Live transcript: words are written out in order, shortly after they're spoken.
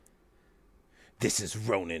This is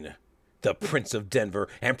Ronan, the Prince of Denver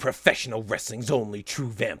and professional wrestling's only true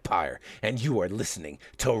vampire, and you are listening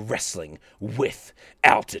to Wrestling with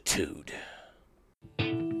Altitude.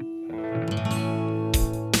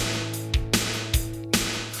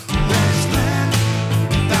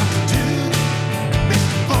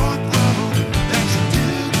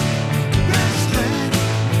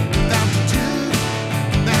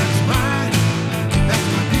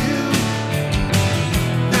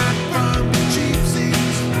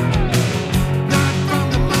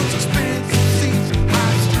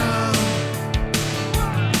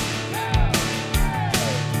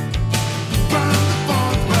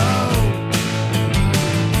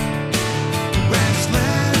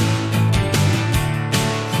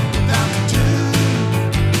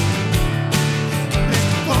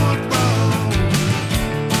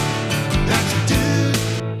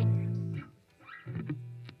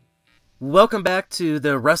 Welcome back to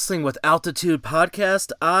the Wrestling with Altitude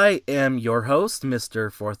podcast. I am your host,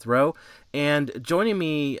 Mr. Fourth Row, and joining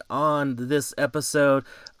me on this episode,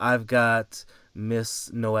 I've got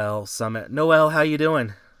Miss Noelle Summit. Noelle, how you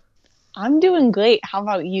doing? I'm doing great. How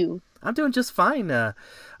about you? I'm doing just fine.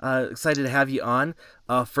 Excited to have you on.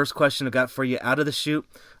 First question I've got for you out of the chute.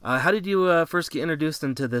 How did you first get introduced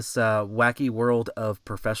into this wacky world of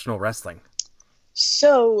professional wrestling?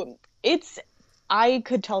 So, I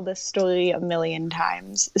could tell this story a million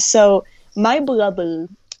times. So my brother,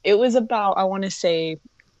 it was about, I want to say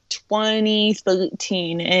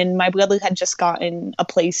 2013, and my brother had just gotten a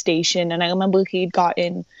PlayStation, and I remember he'd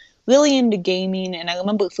gotten really into gaming, and I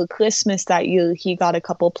remember for Christmas that year he got a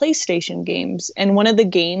couple PlayStation games, and one of the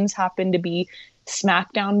games happened to be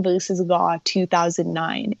SmackDown versus Raw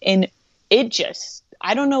 2009, and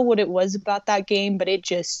I don't know what it was about that game, but it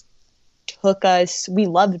just took us, we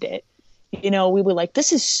loved it. You know, we were like,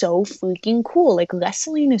 this is so freaking cool. Like,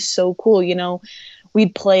 wrestling is so cool. You know,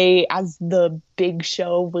 we'd play as the Big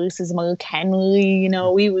Show versus Mark Henry. You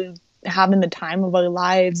know, we were having the time of our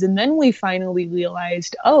lives. And then we finally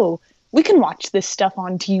realized, oh, we can watch this stuff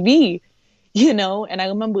on TV, you know? And I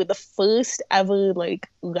remember the first ever, like,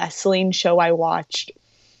 wrestling show I watched.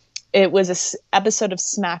 It was an episode of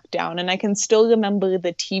SmackDown, and I can still remember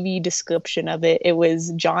the TV description of it. It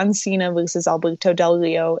was John Cena versus Alberto Del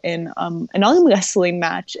Rio in an arm wrestling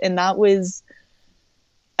match, and that was,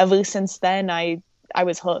 ever since then, I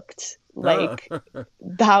was hooked. Like,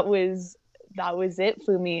 that was it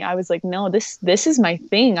for me. I was like, no, this is my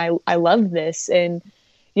thing. I love this. And,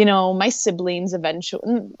 you know, my siblings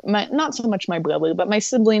eventually, not so much my brother, but my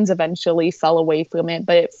siblings eventually fell away from it.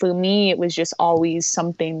 But for me, it was just always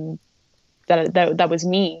something that was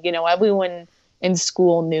me. You know, everyone in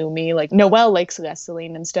school knew me. Like, Noelle likes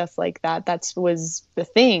wrestling and stuff like that. That was the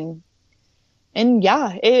thing. And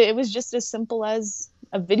yeah, it was just as simple as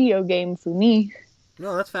a video game for me.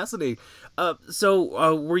 No, that's fascinating.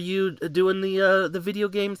 So were you doing the video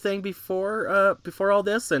game thing before all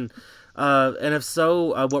this, and if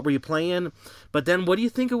so, what were you playing? But then, what do you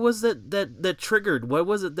think it was that triggered? What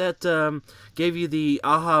was it that gave you the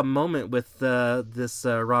aha moment with this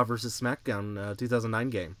Raw versus SmackDown 2009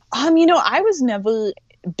 game? You know, I was never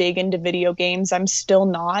big into video games. I'm still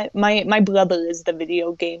not. My brother is the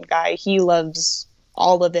video game guy. He loves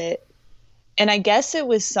all of it. And I guess it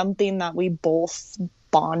was something that we both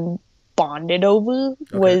bonded over.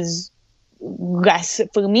 Okay.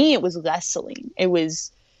 For me, it was wrestling. It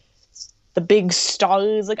was the big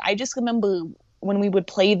stars. Like, I just remember when we would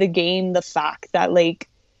play the game, the fact that, like,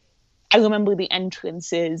 I remember the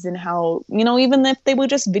entrances and how, you know, even if they were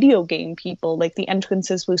just video game people, like, the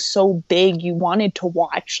entrances were so big, you wanted to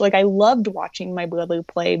watch. Like, I loved watching my brother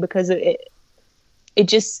play because it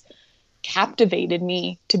just captivated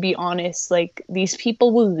me, to be honest. Like, these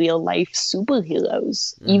people were real life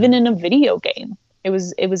superheroes, even in a video game. It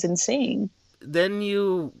was insane. Then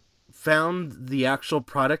you found the actual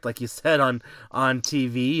product, like you said, on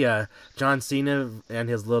TV. John Cena and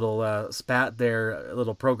his little spat there,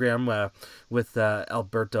 little program with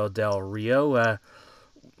Alberto Del Rio.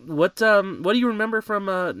 What do you remember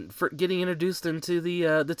from for getting introduced into the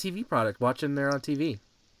TV product, watching there on TV?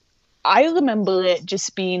 I remember it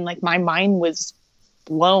just being like, my mind was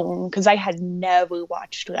blown because I had never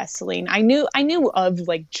watched wrestling. I knew of,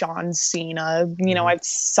 like, John Cena. You know, I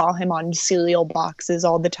saw him on cereal boxes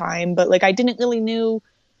all the time, but, like, I didn't really know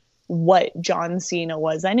what John Cena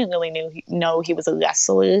was. I didn't really know he was a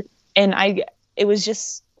wrestler. And it was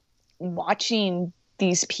just watching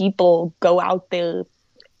these people go out there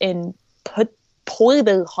and pour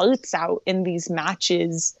their hearts out in these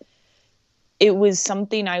matches. It was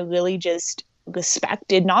something I really just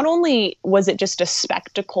respected. Not only was it just a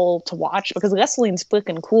spectacle to watch, because wrestling's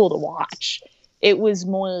freaking cool to watch, It was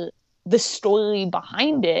more the story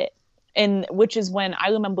behind it. And which is when I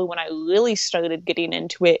remember when I really started getting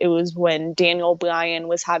into it, it was when Daniel Bryan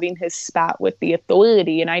was having his spat with the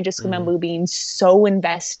Authority. And I just remember being so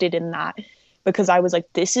invested in that because I was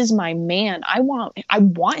like, this is my man. I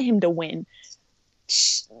want him to win.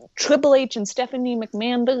 Triple H and Stephanie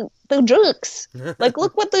McMahon, they're jerks. Like,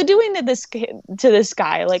 look what they're doing to this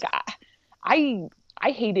guy. Like, I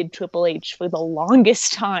hated Triple H for the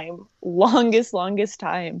longest time. Longest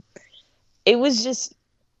time. It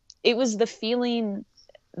was the feeling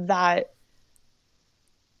that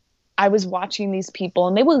I was watching these people,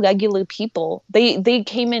 and they were regular people. They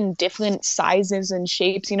came in different sizes and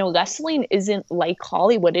shapes. You know, wrestling isn't like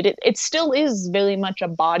Hollywood. It still is very much a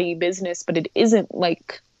body business, but it isn't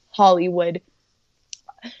like Hollywood.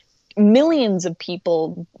 Millions of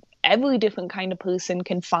people, every different kind of person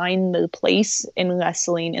can find their place in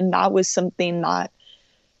wrestling, and that was something that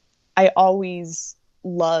I always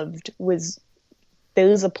loved. Was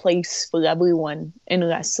there's a place for everyone in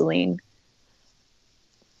wrestling.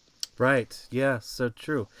 Right. Yeah, so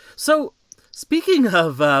true. So, speaking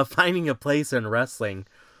of finding a place in wrestling,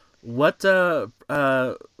 what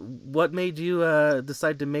made you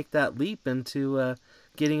decide to make that leap into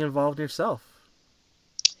getting involved yourself?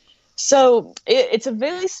 So it's a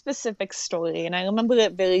very specific story, and I remember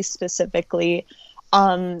it very specifically.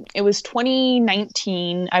 It was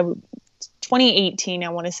 2019. 2018, I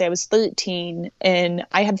want to say. I was 13, and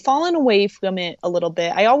I had fallen away from it a little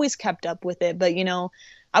bit. I always kept up with it, but you know,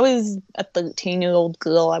 I was a 13-year-old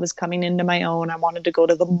girl. I was coming into my own. I wanted to go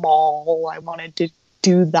to the mall. I wanted to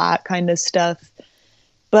do that kind of stuff.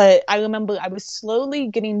 But I remember I was slowly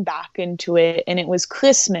getting back into it, and it was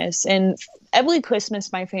Christmas. And every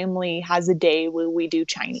Christmas, my family has a day where we do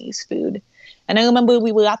Chinese food. And I remember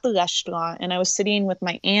we were at the restaurant, and I was sitting with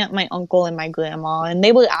my aunt, my uncle, and my grandma, and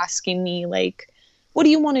they were asking me, like, what do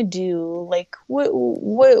you want to do? Like,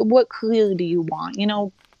 what career do you want? You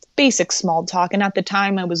know, basic small talk. And at the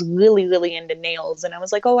time, I was really, really into nails. And I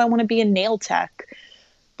was like, oh, I want to be a nail tech.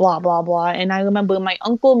 Blah, blah, blah. And I remember my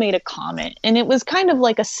uncle made a comment, and it was kind of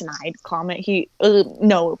like a snide comment.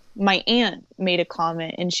 No, my aunt made a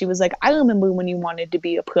comment, and she was like, I remember when you wanted to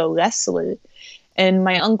be a pro wrestler. And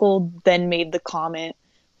my uncle then made the comment,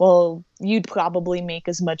 well, you'd probably make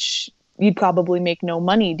no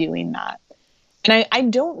money doing that. And I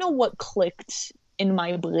don't know what clicked in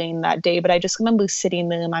my brain that day, but I just remember sitting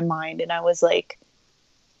there in my mind, and I was like,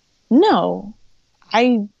 no,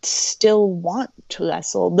 I still want to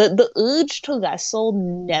wrestle. The urge to wrestle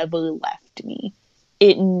never left me.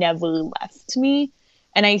 It never left me.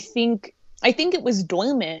 And I think it was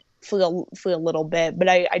dormant for a little bit, but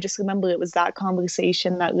I just remember it was that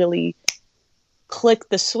conversation that really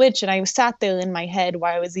clicked the switch. And I sat there in my head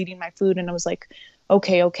while I was eating my food, and I was like,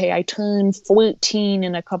 okay, I turned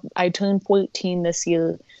 14 I turned 14 this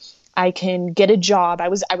year. I can get a job. I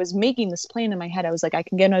was making this plan in my head. I was like, I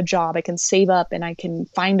can get a job, I can save up, and I can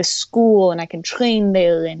find a school, and I can train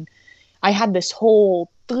there. And I had this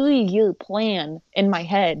whole 3-year plan in my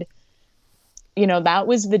head. You know, that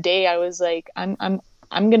was the day I was like,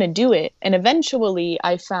 I'm going to do it. And eventually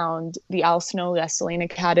I found the Al Snow Wrestling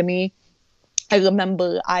Academy. I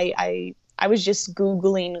remember I was just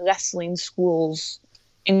Googling wrestling schools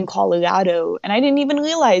in Colorado, and I didn't even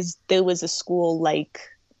realize there was a school like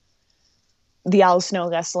the Al Snow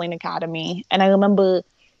Wrestling Academy. And I remember,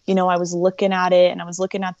 you know, I was looking at it, and I was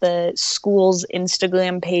looking at the school's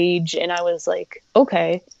Instagram page, and I was like,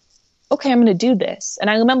 okay, I'm going to do this. And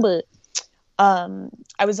I remember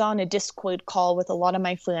I was on a Discord call with a lot of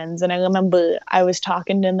my friends, and I remember I was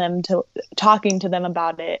talking to them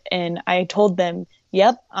about it, and I told them,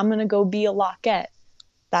 yep, I'm going to go be a Lockette.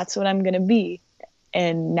 That's what I'm going to be.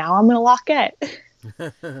 And now I'm going to Lockette.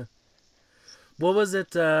 What was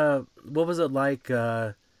it like,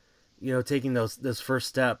 you know, taking those first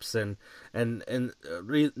steps? And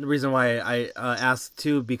the reason why I asked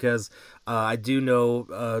too, because I do know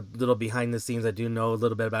a little behind the scenes. I do know a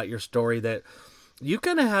little bit about your story, that you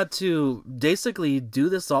kind of had to basically do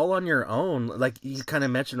this all on your own. Like you kind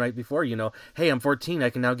of mentioned right before, you know, hey, I'm 14, I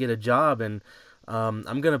can now get a job, and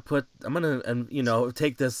I'm gonna you know,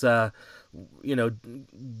 take this, you know,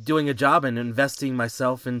 doing a job and investing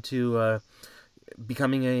myself into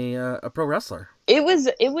becoming a pro wrestler. It was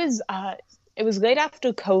right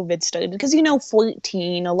after COVID started, because, you know,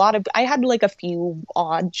 14, I had like a few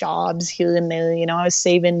odd jobs here and there, you know, I was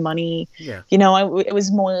saving money. Yeah. You know, it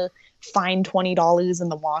was more find $20 in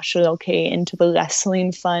the washer, okay, into the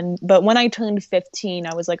wrestling fund. But when I turned 15,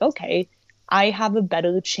 I was like, okay, I have a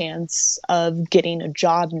better chance of getting a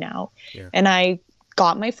job now. Yeah. And I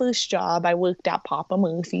got my first job. I worked at Papa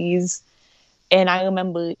Murphy's, And I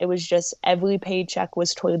remember it was just every paycheck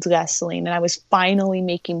was towards wrestling. And I was finally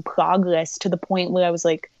making progress to the point where I was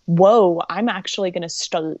like, whoa, I'm actually going to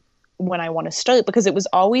start when I want to start. Because it was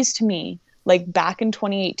always to me, like back in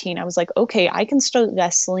 2018, I was like, okay, I can start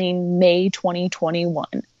wrestling May 2021.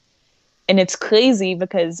 And it's crazy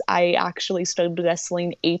because I actually started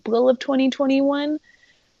wrestling April of 2021.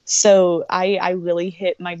 So I really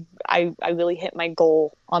hit I really hit my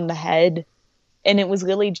goal on the head. And it was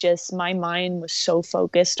really just my mind was so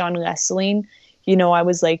focused on wrestling. I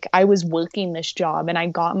was like, I was working this job and I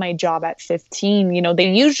got my job at 15.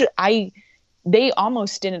 They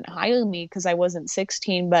almost didn't hire me because I wasn't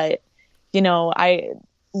 16, but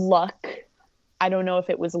luck. I don't know if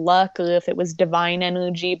it was luck or if it was divine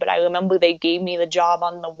energy, but I remember they gave me the job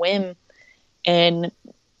on the whim, and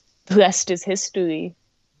the rest is history.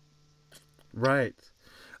 Right.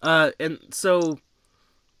 And so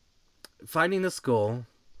finding the school,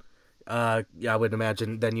 I would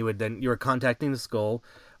imagine you were contacting the school.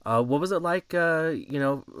 What was it like, making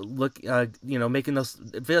those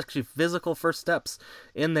actually physical first steps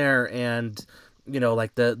in there, and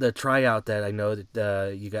like the tryout that I know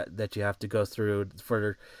that you have to go through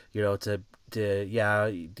for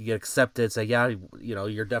to get accepted, say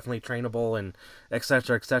you're definitely trainable, and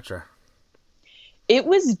etc. etc. It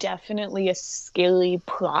was definitely a scary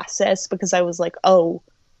process because I was like, oh,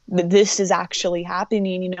 this is actually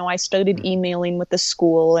happening. I started emailing with the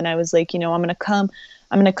school and I was like, I'm going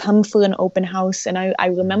to come for an open house. And I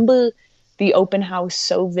remember the open house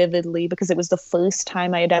so vividly because it was the first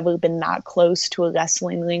time I had ever been that close to a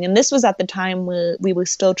wrestling ring. And this was at the time where we were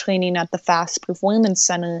still training at the Fast Performance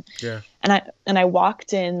Center. Yeah. And I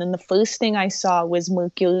walked in, and the first thing I saw was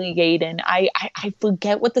Mercury Gaiden. I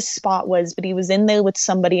forget what the spot was, but he was in there with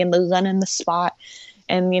somebody, and they're running the spot,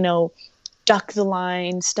 and duck the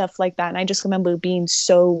line, stuff like that. And I just remember being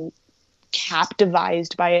so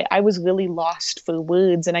captivated by it. I was really lost for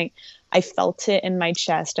words, and I felt it in my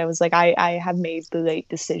chest. I was like, I have made the right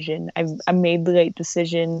decision. I've made the right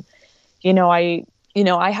decision. I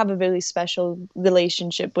have a very special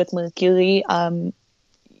relationship with Mercury.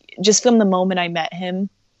 Just from the moment I met him,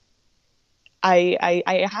 I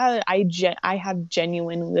have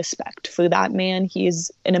genuine respect for that man. He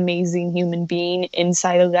is an amazing human being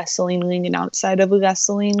inside a wrestling ring and outside of a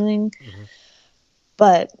wrestling ring. Mm-hmm.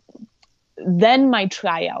 But then my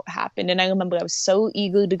tryout happened, and I remember I was so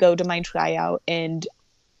eager to go to my tryout, and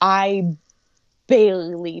I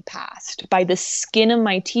barely passed by the skin of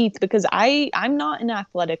my teeth because I'm not an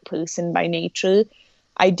athletic person by nature.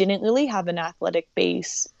 I didn't really have an athletic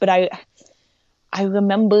base, but I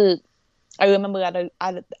remember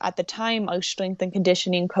at the time our strength and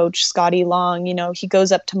conditioning coach, Scotty Long, he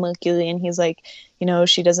goes up to Mercury and he's like,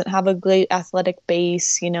 she doesn't have a great athletic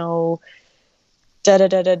base, da da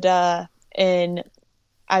da da da. And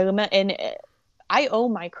I remember, and I owe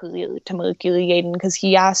my career to Mercury Gaiden because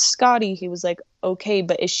he asked Scotty, he was like, okay,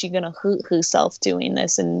 but is she gonna hurt herself doing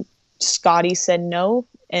this? And Scotty said no,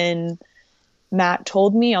 and Matt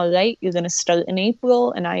told me, all right, you're going to start in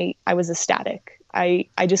April. And I was ecstatic. I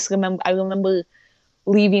remember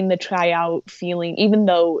leaving the tryout feeling, even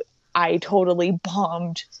though I totally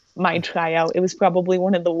bombed my tryout, it was probably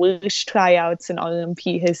one of the worst tryouts in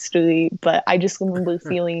RMP history. But I just remember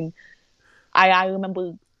feeling, I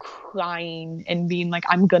remember crying and being like,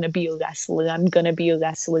 I'm going to be a wrestler. I'm going to be a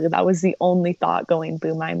wrestler. That was the only thought going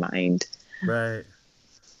through my mind. Right.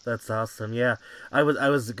 That's awesome. Yeah, I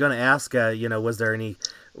was gonna ask. Was there any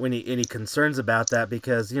concerns about that?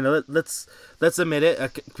 Because let's admit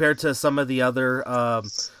it. Compared to some of the other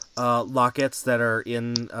lockets that are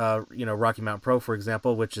in Rocky Mountain Pro, for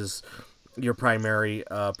example, which is your primary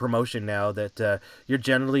promotion now, that you're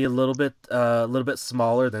generally a little bit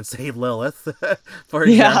smaller than, say, Lilith, for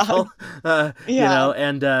example.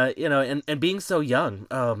 And being so young.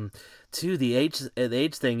 To the age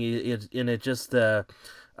thing, it just.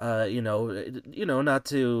 Not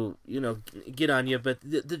to, get on you, but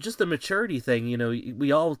just the maturity thing,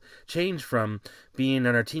 we all change from being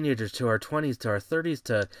in our teenagers to our 20s to our 30s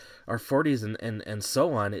to our 40s and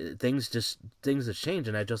so on. Things have changed,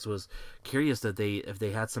 and I just was curious that if they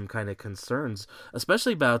had some kind of concerns,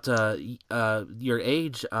 especially about your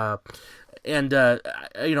age. And I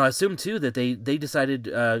assume too that they decided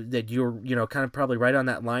that you're kind of probably right on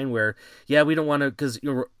that line where we don't want to, because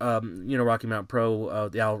Rocky Mountain Pro,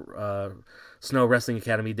 the Al Snow Wrestling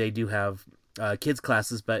Academy, they do have kids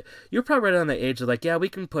classes, but you're probably right on the age of like, we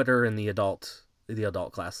can put her in the adult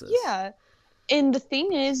classes. Yeah, and the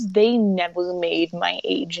thing is, they never made my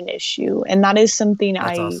age an issue, and that is something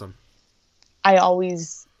That's awesome. I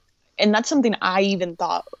always. and that's something I even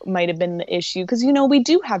thought might have been the issue, because we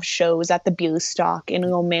do have shows at the Bierstock and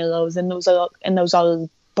Romero's and those other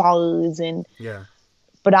bars, and Yeah.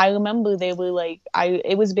 but I remember they were like,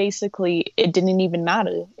 it was basically, it didn't even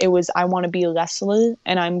matter. It was, I want to be a wrestler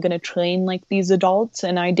and I'm gonna train like these adults,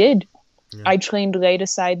 and I did. Yeah. I trained right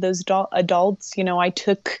aside those adults. I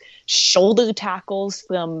took shoulder tackles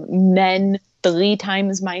from men 3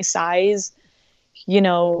 times my size.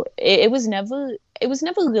 It was never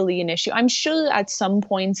really an issue. I'm sure at some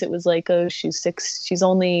points it was like, oh, she's 6, she's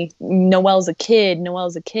only, Noelle's a kid,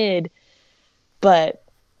 but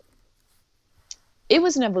it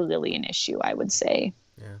was never really an issue, I would say.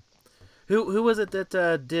 Yeah. Who was it that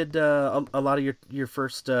did a lot of your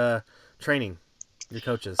first training? Your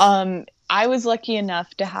coaches? I was lucky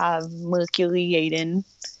enough to have Mercury Yaden.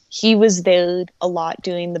 He was there a lot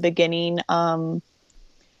during the beginning.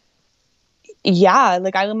 Yeah,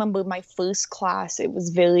 like I remember my first class, it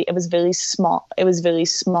was very small.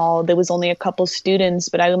 There was only a couple students,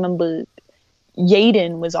 but I remember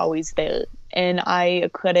Yaden was always there. And I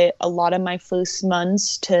accredit a lot of my first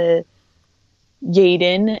months to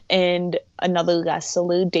Yaden and another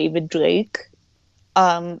wrestler, David Drake.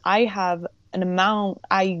 I have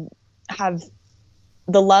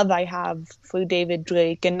the love I have for David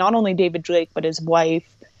Drake, and not only David Drake, but his wife.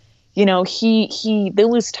 There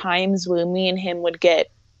was times where me and him would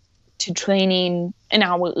get to training an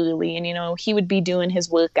hour early, and he would be doing his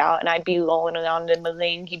workout and I'd be rolling around in the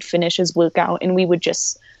ring. He'd finish his workout and we would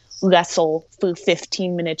just wrestle for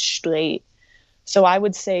 15 minutes straight. So I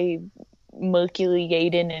would say Mercury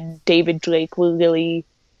Yaden and David Drake were really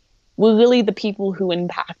the people who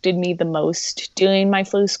impacted me the most during my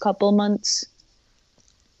first couple months.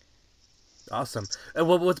 Awesome.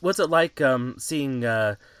 What's it like seeing,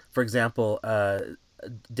 for example,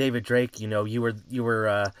 David Drake? You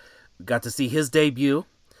were got to see his debut,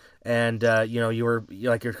 and you were,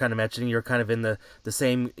 like you're kind of mentioning, you're kind of in the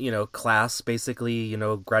same class, basically,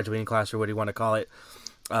 graduating class or what do you want to call it.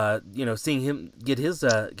 Seeing him get his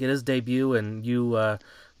debut, and you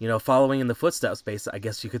following in the footsteps, I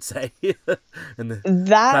guess you could say, and the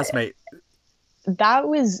classmate. That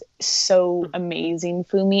was so amazing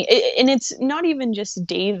for me. And it's not even just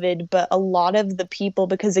David, but a lot of the people,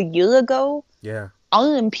 because a year ago, yeah,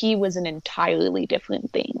 RMP was an entirely different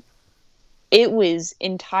thing. It was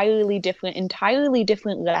entirely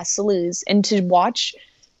different wrestlers. And to watch,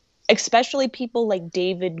 especially people like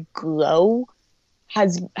David grow,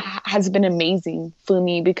 has been amazing for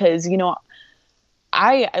me, because,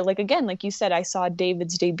 I like, again, like you said, I saw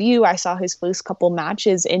David's debut, I saw his first couple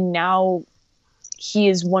matches, and now he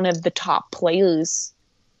is one of the top players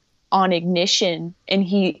on Ignition, and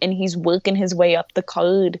he's working his way up the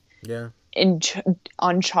card. Yeah.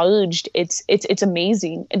 On Charged. It's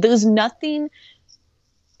amazing. There's nothing,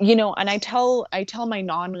 and I tell my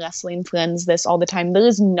non-wrestling friends this all the time. There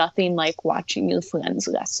is nothing like watching your friends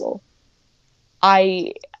wrestle.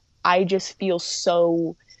 I just feel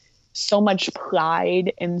so much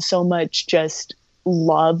pride and so much just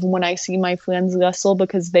love when I see my friends wrestle,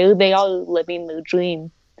 because they are living their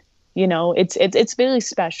dream. It's very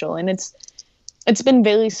special, and it's been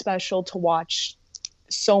very special to watch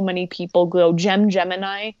so many people grow.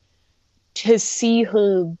 Gemini, to see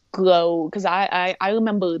her grow, because I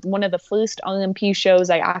remember one of the first RMP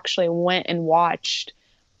shows I actually went and watched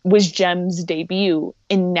was Gem's debut,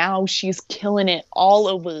 and now she's killing it all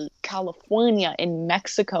over California and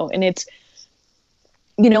Mexico, and it's,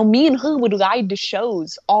 me and her would ride to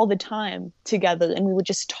shows all the time together, and we would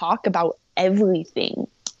just talk about everything,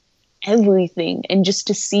 and just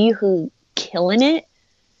to see her killing it,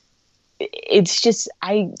 it's just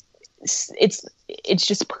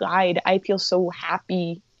pride. I feel so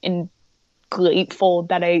happy and grateful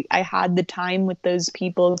that I had the time with those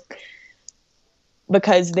people,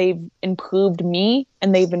 because they've improved me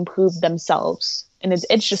and they've improved themselves, and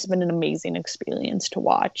it's just been an amazing experience to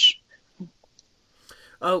watch.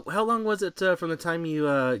 Oh, how long was it from the time you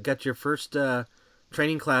got your first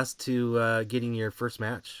training class to getting your first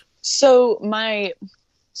match? So I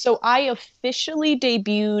officially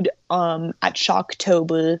debuted at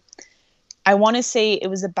Shocktober. I want to say it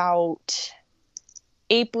was about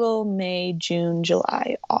April, May, June,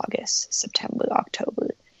 July, August, September, October.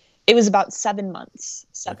 It was about 7 months.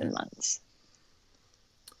 Okay. Months.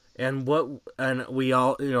 And we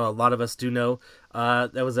all, a lot of us do know,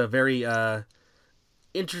 that was a very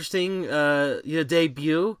interesting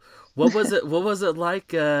debut. What was it? What was it like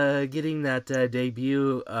getting that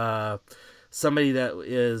debut? Somebody that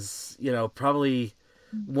is, probably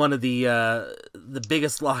one of the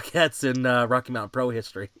biggest lockheads in Rocky Mountain Pro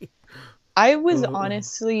history. I was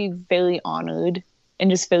honestly very honored and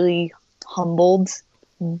just very humbled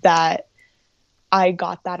that I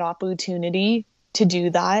got that opportunity to do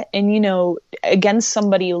that. And, against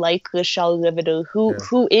somebody like Rochelle Riveter,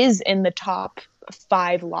 who is in the top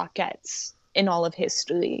 5 Lockettes in all of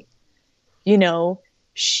history,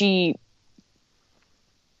 she,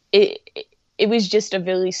 it was just a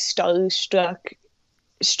very starstruck.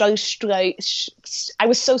 I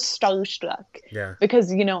was so starstruck. Yeah.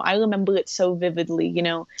 Because, I remember it so vividly.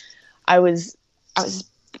 I was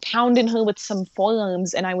pounding her with some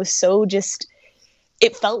forearms, and I was so just,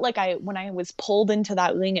 it felt like when I was pulled into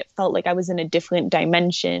that ring, it felt like I was in a different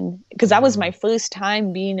dimension, because that was my first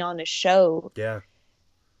time being on a show. Yeah.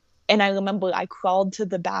 And I remember I crawled to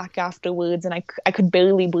the back afterwards, and I could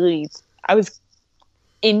barely breathe. I was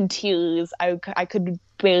in tears. I could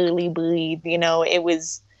barely breathe. It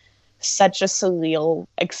was such a surreal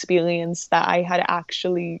experience that I had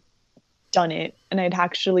actually done it, and I'd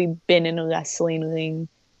actually been in a wrestling ring,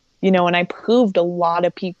 and I proved a lot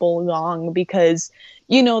of people wrong, because,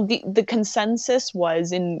 the consensus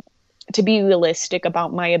was, and to be realistic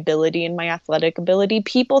about my ability and my athletic ability,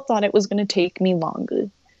 people thought it was going to take me longer,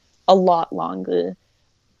 a lot longer.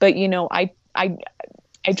 But, I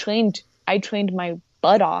trained my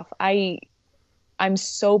butt off. I'm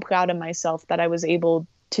so proud of myself that I was able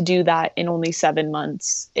to do that in only 7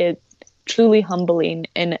 months. It truly humbling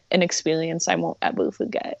and an experience I won't ever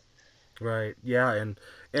forget. Right. Yeah.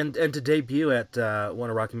 And to debut at one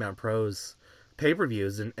of Rocky Mountain Pro's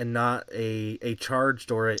pay-per-views and not a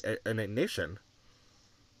Charged or an Ignition.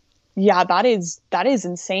 Yeah, that is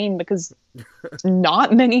insane, because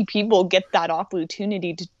not many people get that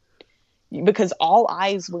opportunity because all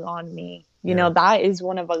eyes were on me. That is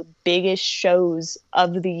one of our biggest shows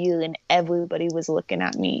of the year, and everybody was looking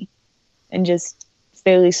at me, and just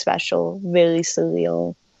very special, very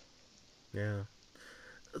surreal. Yeah.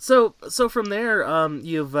 So from there,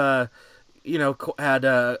 you've had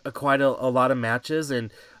quite a lot of matches,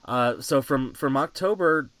 and so from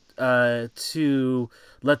October to,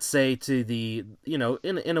 let's say, to the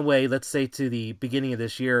in a way, let's say to the beginning of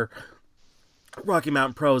this year, Rocky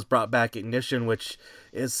Mountain Pros brought back Ignition, which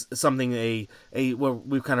is something what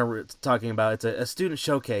we've kind of talking about. It's a student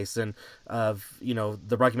showcase, and of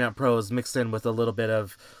the Rocky Mountain Pros mixed in with a little bit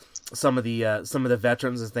of some of the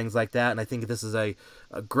veterans and things like that. And I think this is a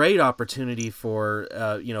great opportunity for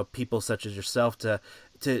people such as yourself to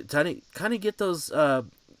kind of get those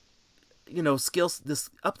skills,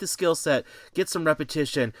 up the skill set, get some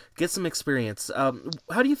repetition, get some experience.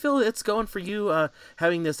 How do you feel it's going for you,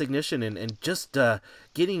 having this Ignition and just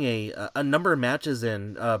getting a number of matches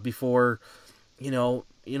in before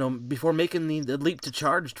before making the leap to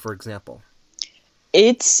Charged, for example?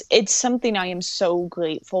 It's something I am so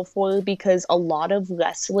grateful for, because a lot of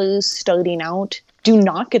wrestlers starting out do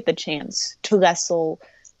not get the chance to wrestle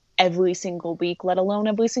every single week, let alone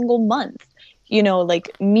every single month.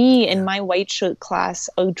 Like me and my white shirt class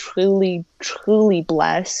are truly, truly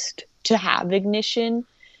blessed to have Ignition,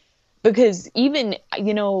 because even,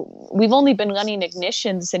 we've only been running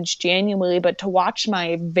Ignition since January, but to watch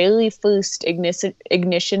my very first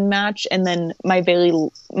Ignition match and then my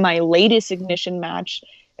latest Ignition match,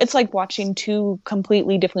 it's like watching 2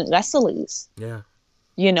 completely different wrestlers. Yeah.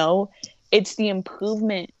 It's the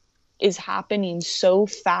improvement is happening so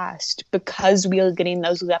fast because we are getting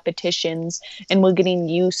those repetitions, and we're getting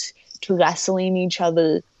used to wrestling each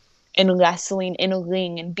other and wrestling in a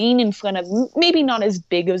ring and being in front of maybe not as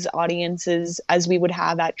big as audiences as we would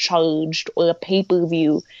have at Charged or a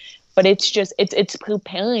pay-per-view, but it's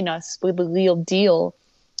preparing us for the real deal.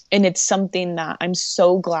 And it's something that I'm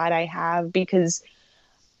so glad I have, because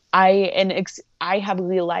I have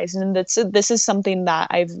realized, and this is something that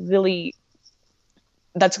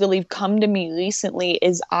that's really come to me recently,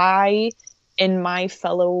 is I and my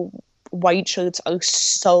fellow white shirts are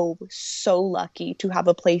so lucky to have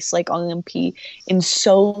a place like RMP, and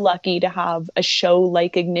so lucky to have a show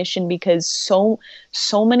like Ignition, because so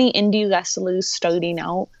many indie wrestlers starting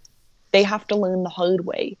out, they have to learn the hard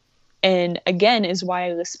way. And again, is why I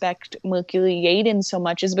respect Mercury Yaden so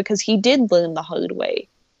much, is because he did learn the hard way.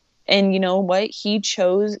 And you know what? He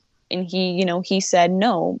chose, and he said,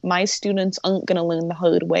 no, my students aren't going to learn the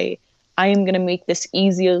hard way. I am going to make this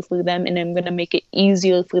easier for them, and I'm going to make it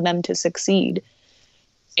easier for them to succeed.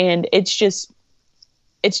 And it's just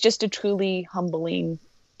a truly humbling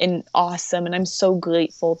and awesome, and I'm so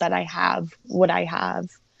grateful that I have what I have.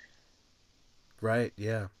 Right.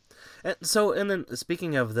 Yeah. And then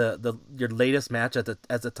speaking of your latest match at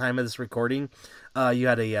the time of this recording, you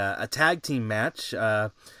had a tag team match,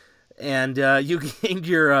 and you gained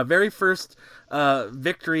your very first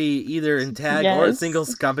victory either in tag or Yes.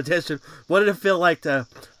 singles competition. What did it feel like to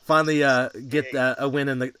finally get a win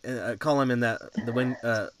in the column in the win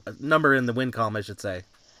number in the win column, I should say?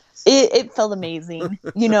 It felt amazing.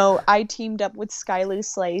 You know, I teamed up with Skylar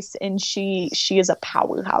Slice, and she is a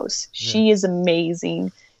powerhouse. She is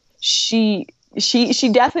amazing. She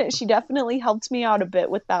definitely helped me out a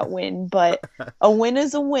bit with that win, but a win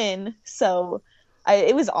is a win. So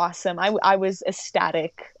it was awesome. I was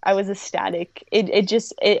ecstatic.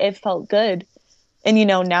 It felt good. And you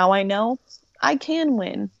know, now I know I can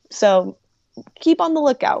win. So keep on the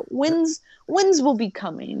lookout. Wins will be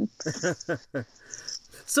coming.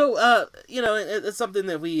 So, you know, it's something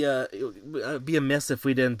that we be amiss if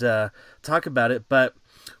we didn't talk about it. But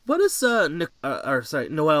what is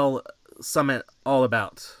Noelle Summit all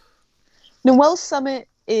about? Noelle Summit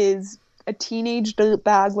is a teenage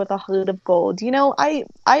dirtbag with a heart of gold. You know, I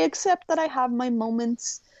accept that I have my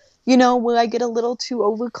moments, you know, where I get a little too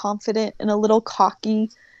overconfident and a little cocky.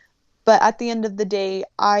 But at the end of the day,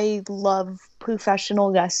 I love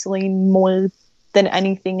professional wrestling more than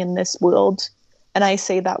anything in this world. And I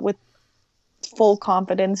say that with full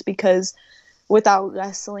confidence because without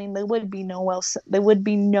wrestling, there would be no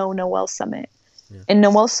Noelle Summit. Yeah. And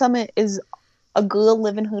Noelle Summit is a girl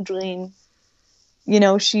living her dream. You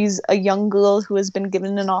know, she's a young girl who has been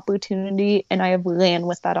given an opportunity, and I have ran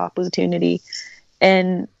with that opportunity.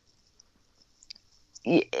 And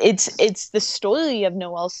it's the story of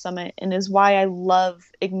Noelle Summit, and is why I love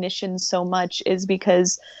Ignition so much, is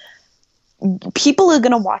because people are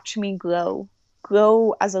going to watch me grow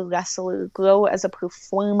as a wrestler, grow as a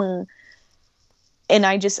performer. And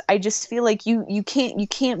I just feel like you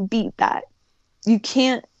can't beat that. You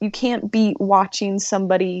can't beat watching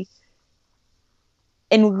somebody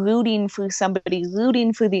and rooting for somebody,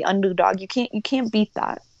 rooting for the underdog. You can't beat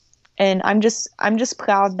that. And I'm just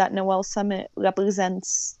proud that Noelle Summit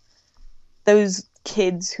represents those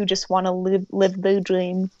kids who just want to live their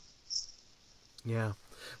dream. Yeah.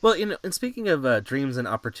 Well, you know, and speaking of dreams and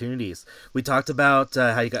opportunities, we talked about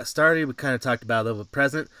how you got started. We kind of talked about a little bit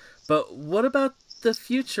present, but what about the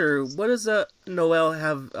future? What does Noelle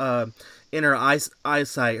have in her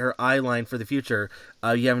eyesight, her eye line for the future?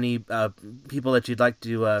 You have any people that you'd like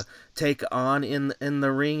to take on in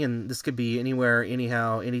the ring? And this could be anywhere,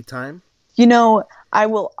 anyhow, anytime. You know, I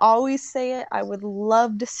will always say it. I would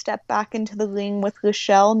love to step back into the ring with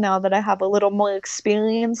Rochelle now that I have a little more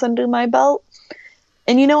experience under my belt.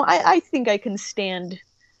 And you know, I think I can stand.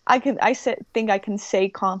 Think I can say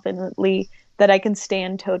confidently that I can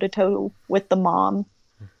stand toe to toe with the mom.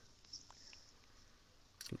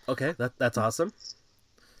 Okay, that's awesome.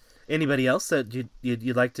 Anybody else that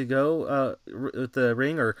you'd like to go with the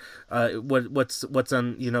ring, or what's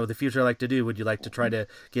on the future like to do? Would you like to try to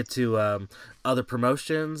get to other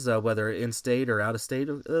promotions, whether in state or out of state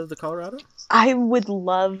of the Colorado? I would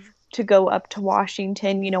love to go up to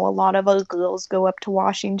Washington. You know, a lot of other girls go up to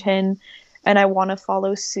Washington, and I want to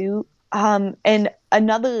follow suit. And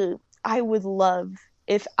I would love,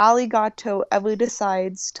 if Aligato ever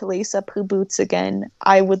decides to lace up her boots again,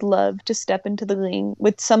 I would love to step into the ring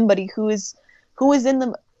with somebody who is in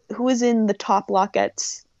the top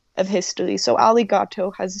lockets of history. So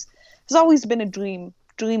Aligato has always been a dream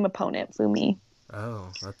opponent for me.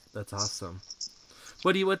 Oh, that's awesome.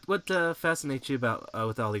 What fascinates you about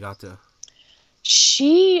with Aligato?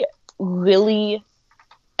 She really,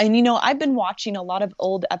 and you know, I've been watching a lot of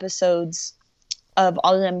old episodes of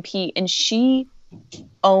RMP, and she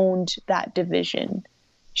owned that division.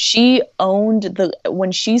 She owned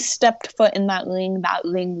when she stepped foot in that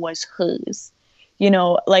ring was hers. You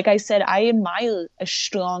know, like I said, I admire a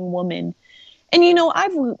strong woman. And you know,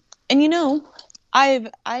 I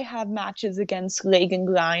have matches against Reagan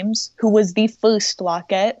Grimes, who was the first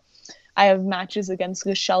Lockett. I have matches against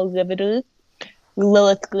Rochelle Riveter,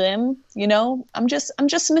 Lilith Grimm. You know, I'm just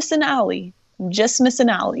missing Allie. I'm just missing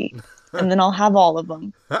Allie. And then I'll have all of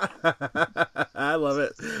them. I love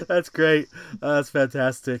it. That's great. That's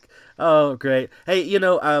fantastic. Oh, great. Hey, you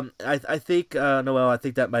know, I think Noelle, I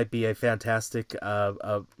think that might be a fantastic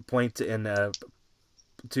point in and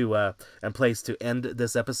place to end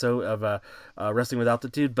this episode of Wrestling with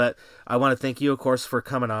Altitude. But I want to thank you, of course, for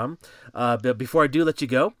coming on. But before I do let you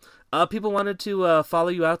go, people wanted to follow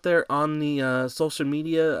you out there on the social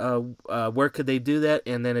media. Where could they do that?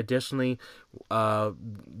 And then additionally,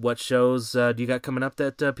 what shows do you got coming up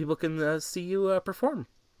that people can see you perform?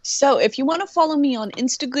 So if you want to follow me on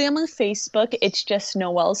Instagram or Facebook, it's just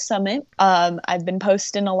Noelle Summit. I've been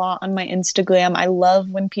posting a lot on my Instagram. I love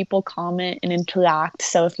when people comment and interact.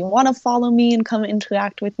 So if you want to follow me and come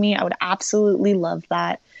interact with me, I would absolutely love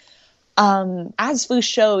that. As for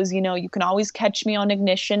shows, you can always catch me on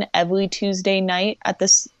Ignition every Tuesday night at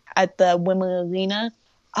the Wimmer Arena.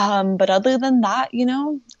 But other than that,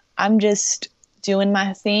 I'm just doing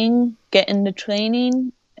my thing, getting the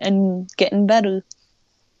training, and getting better.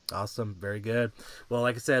 Awesome. Very good. Well,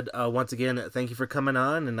 like I said, once again, thank you for coming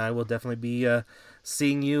on, and I will definitely be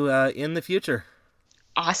seeing you in the future.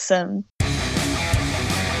 Awesome.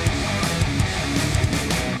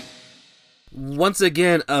 Once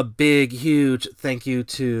again, a big, huge thank you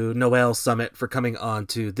to Noelle Summit for coming on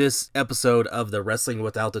to this episode of the Wrestling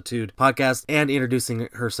with Altitude podcast and introducing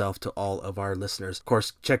herself to all of our listeners. Of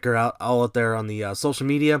course, check her out all out there on the social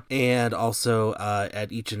media and also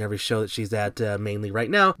at each and every show that she's at, mainly right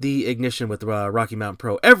now, the Ignition with Rocky Mountain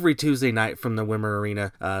Pro every Tuesday night from the Wimmer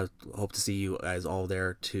Arena. Hope to see you guys all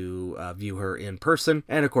there to view her in person.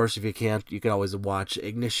 And of course, if you can't, you can always watch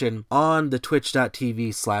Ignition on the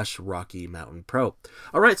twitch.tv/Rocky Mountain Pro.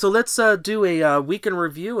 All right, so let's do a weekend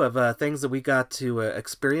review of things that we got to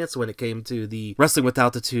experience when it came to the Wrestling with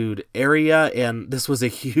Altitude area, and this was a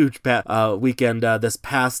huge weekend this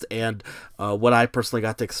past, and what I personally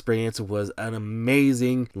got to experience was an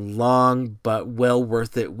amazing, long, but well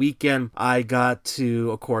worth it weekend. I got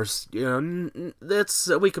to, of course, we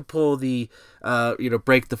could pull the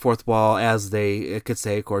break the fourth wall, as they could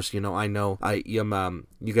say. Of course, I know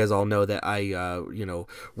you guys all know that I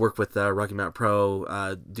work with Rocky Mountain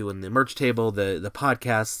Pro, doing the merch table, the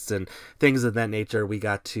podcasts, and things of that nature. We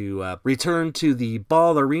got to return to the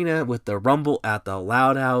Ball Arena with the Rumble at the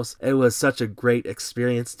Loud House. It was such a great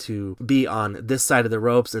experience to be on this side of the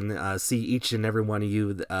ropes and see each and every one of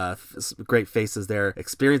you great faces there,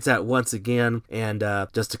 experience that once again. And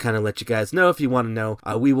just to kind of let you guys know, if you want to know,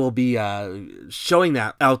 we will be showing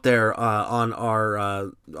that out there on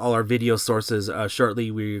our all our video sources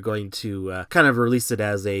shortly. We're going to kind of release it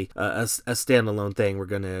as a standalone thing. We're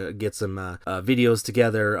going to get some videos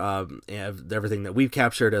together, everything that we've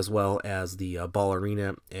captured, as well as the Ball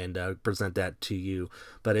Arena, and present that to you.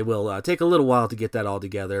 But it will take a little while to get that all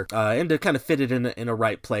together and to kind of fit it in a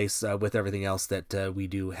right place with everything else that we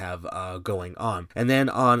do have going on. And then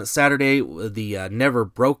on Saturday, the Never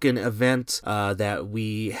Broken event that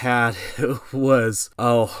we had was,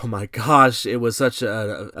 oh my gosh, it was such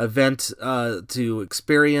an event to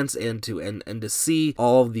experience and to see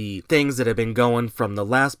all the things that have been going from the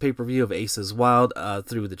last pay-per-view of Aces Wild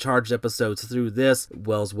through the Charged episodes through this.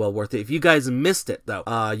 Well worth it. If you guys missed it, though,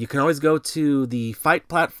 you can always go to the Fight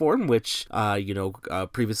platform, which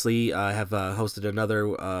previously I have hosted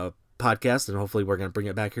another podcast, and hopefully we're going to bring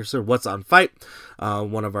it back here soon. What's on Fight,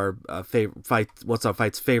 one of our What's on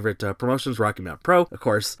Fight's favorite promotions, Rocky Mountain Pro. Of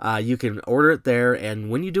course, you can order it there, and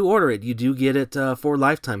when you do order it, you do get it for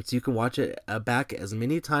lifetime, so you can watch it back as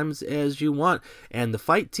many times as you want. And the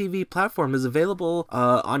Fight TV platform is available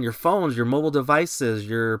on your phones, your mobile devices,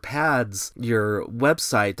 your pads, your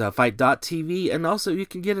website, fight.tv, and also you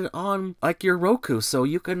can get it on like your Roku, so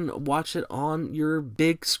you can watch it on your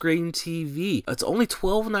big screen TV. It's only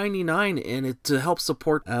 $12.99, and it to help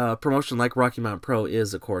support promotion like Rocky Mountain Pro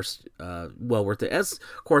is, of course, well worth it. As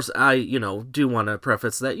of course, I do want to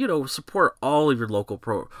preface that support all of your local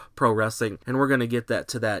pro wrestling, and we're gonna get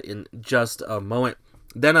to that in just a moment.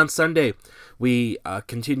 Then on Sunday, we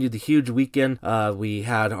continued the huge weekend. We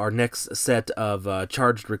had our next set of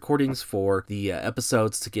charged recordings for the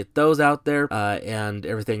episodes to get those out there, and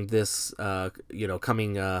everything this,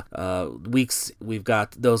 coming weeks, we've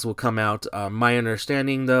got those will come out. My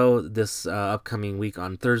understanding, though, this upcoming week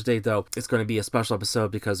on Thursday, though, it's going to be a special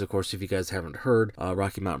episode because, of course, if you guys haven't heard,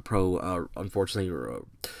 Rocky Mountain Pro, unfortunately,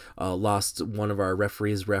 lost one of our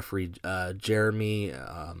referees, referee Jeremy.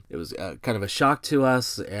 It was kind of a shock to us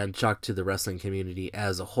and shock to the wrestling community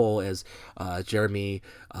as a whole, as Jeremy,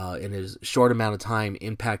 in his short amount of time,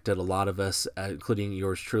 impacted a lot of us, including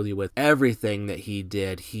yours truly, with everything that he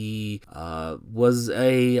did. He was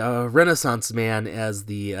a Renaissance man, as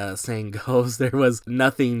the saying goes. There was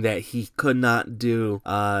nothing that he could not do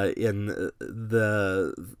in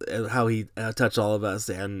how he touched all of us.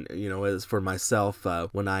 And as for myself,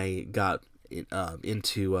 when I got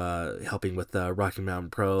into helping with Rocky Mountain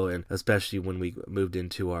Pro, and especially when we moved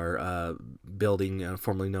into our building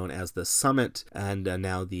formerly known as the Summit, and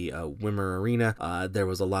now the Wimmer Arena, there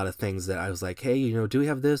was a lot of things that I was like, hey, do we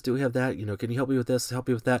have this, do we have that, can you help me with this, help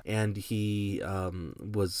me with that? And he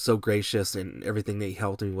was so gracious in everything that he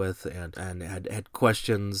helped me with, and had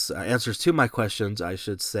questions, answers to my questions, I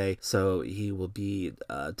should say. So he will be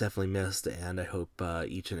definitely missed, and I hope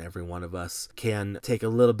each and every one of us can take a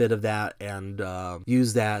little bit of that and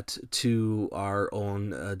use that to our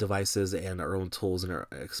own devices and our own tools, and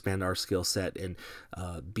expand our skill set that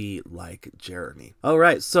and be like Jeremy. All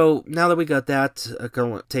right, so now that we got that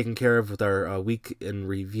taken care of with our week in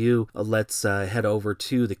review, let's head over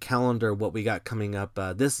to the calendar, what we got coming up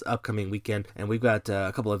this upcoming weekend. And we've got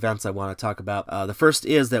a couple events I want to talk about. The first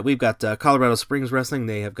is that we've got Colorado Springs Wrestling.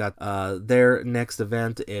 They have got their next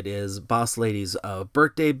event. It is Boss Lady's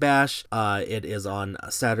birthday bash. It is on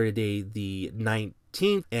Saturday the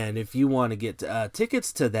 19th, and if you want to get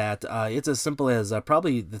tickets to that, it's as simple as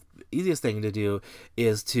probably the easiest thing to do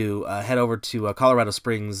is to head over to Colorado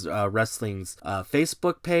Springs Wrestling's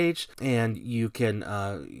Facebook page, and you can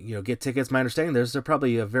get tickets. My understanding there's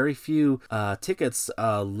probably a very few tickets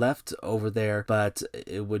left over there, but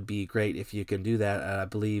it would be great if you can do that. I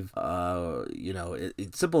believe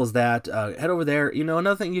it's simple as that. Head over there.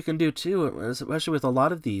 Another thing you can do too, especially with a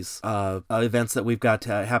lot of these events that we've got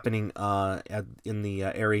happening in the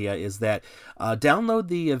area, is that download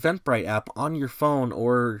the Eventbrite app on your phone,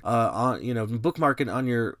 or bookmark it on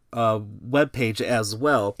your web page as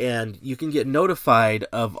well, and you can get notified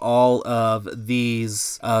of all of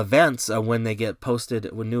these events when they get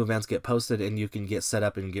posted, when new events get posted, and you can get set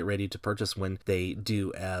up and get ready to purchase when they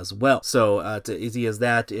do as well. So it's easy as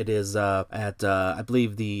that. It is at I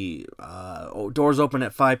believe the doors open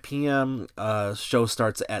at 5 p.m. Show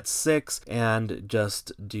starts at 6, and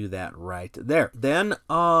just do that right there. Then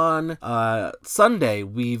on Sunday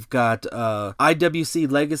we've got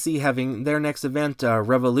IWC Legacy having their next event,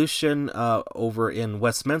 Revolution, over in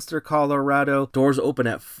Westminster, Colorado. Doors open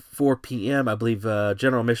at 4 p.m. I believe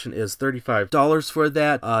general admission is $35 for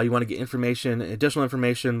that. You want to get additional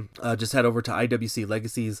information, just head over to IWC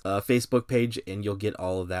Legacy's Facebook page, and you'll get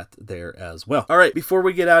all of that there as well. All right, before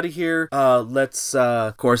we get out of here, let's,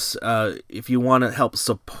 of course, if you want to help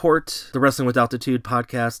support the Wrestling with Altitude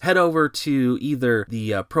podcast, head over to either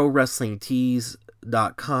the Pro Wrestling Tees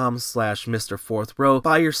 .com/Mr. Fourth Row.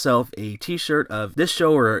 Buy yourself a t-shirt of this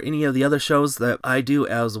show or any of the other shows that I do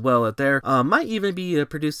as well at there. Might even be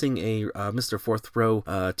producing a Mr. Fourth Row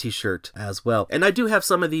t-shirt as well. And I do have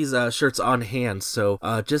some of these shirts on hand, so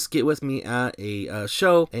just get with me at a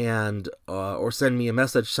show and or send me a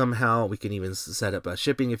message somehow. We can even set up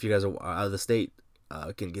shipping if you guys are out of the state.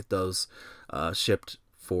 Can get those shipped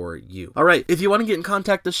for you. All right, if you want to get in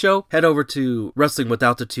contact with the show, head over to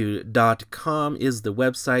wrestlingwithaltitude.com is the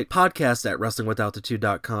website. Podcast at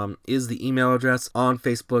wrestlingwithaltitude.com is the email address. On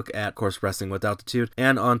Facebook at, of course, Wrestling with Altitude,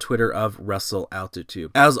 and on Twitter of Wrestle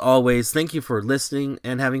Altitude. As always, thank you for listening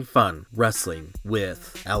and having fun wrestling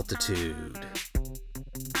with Altitude.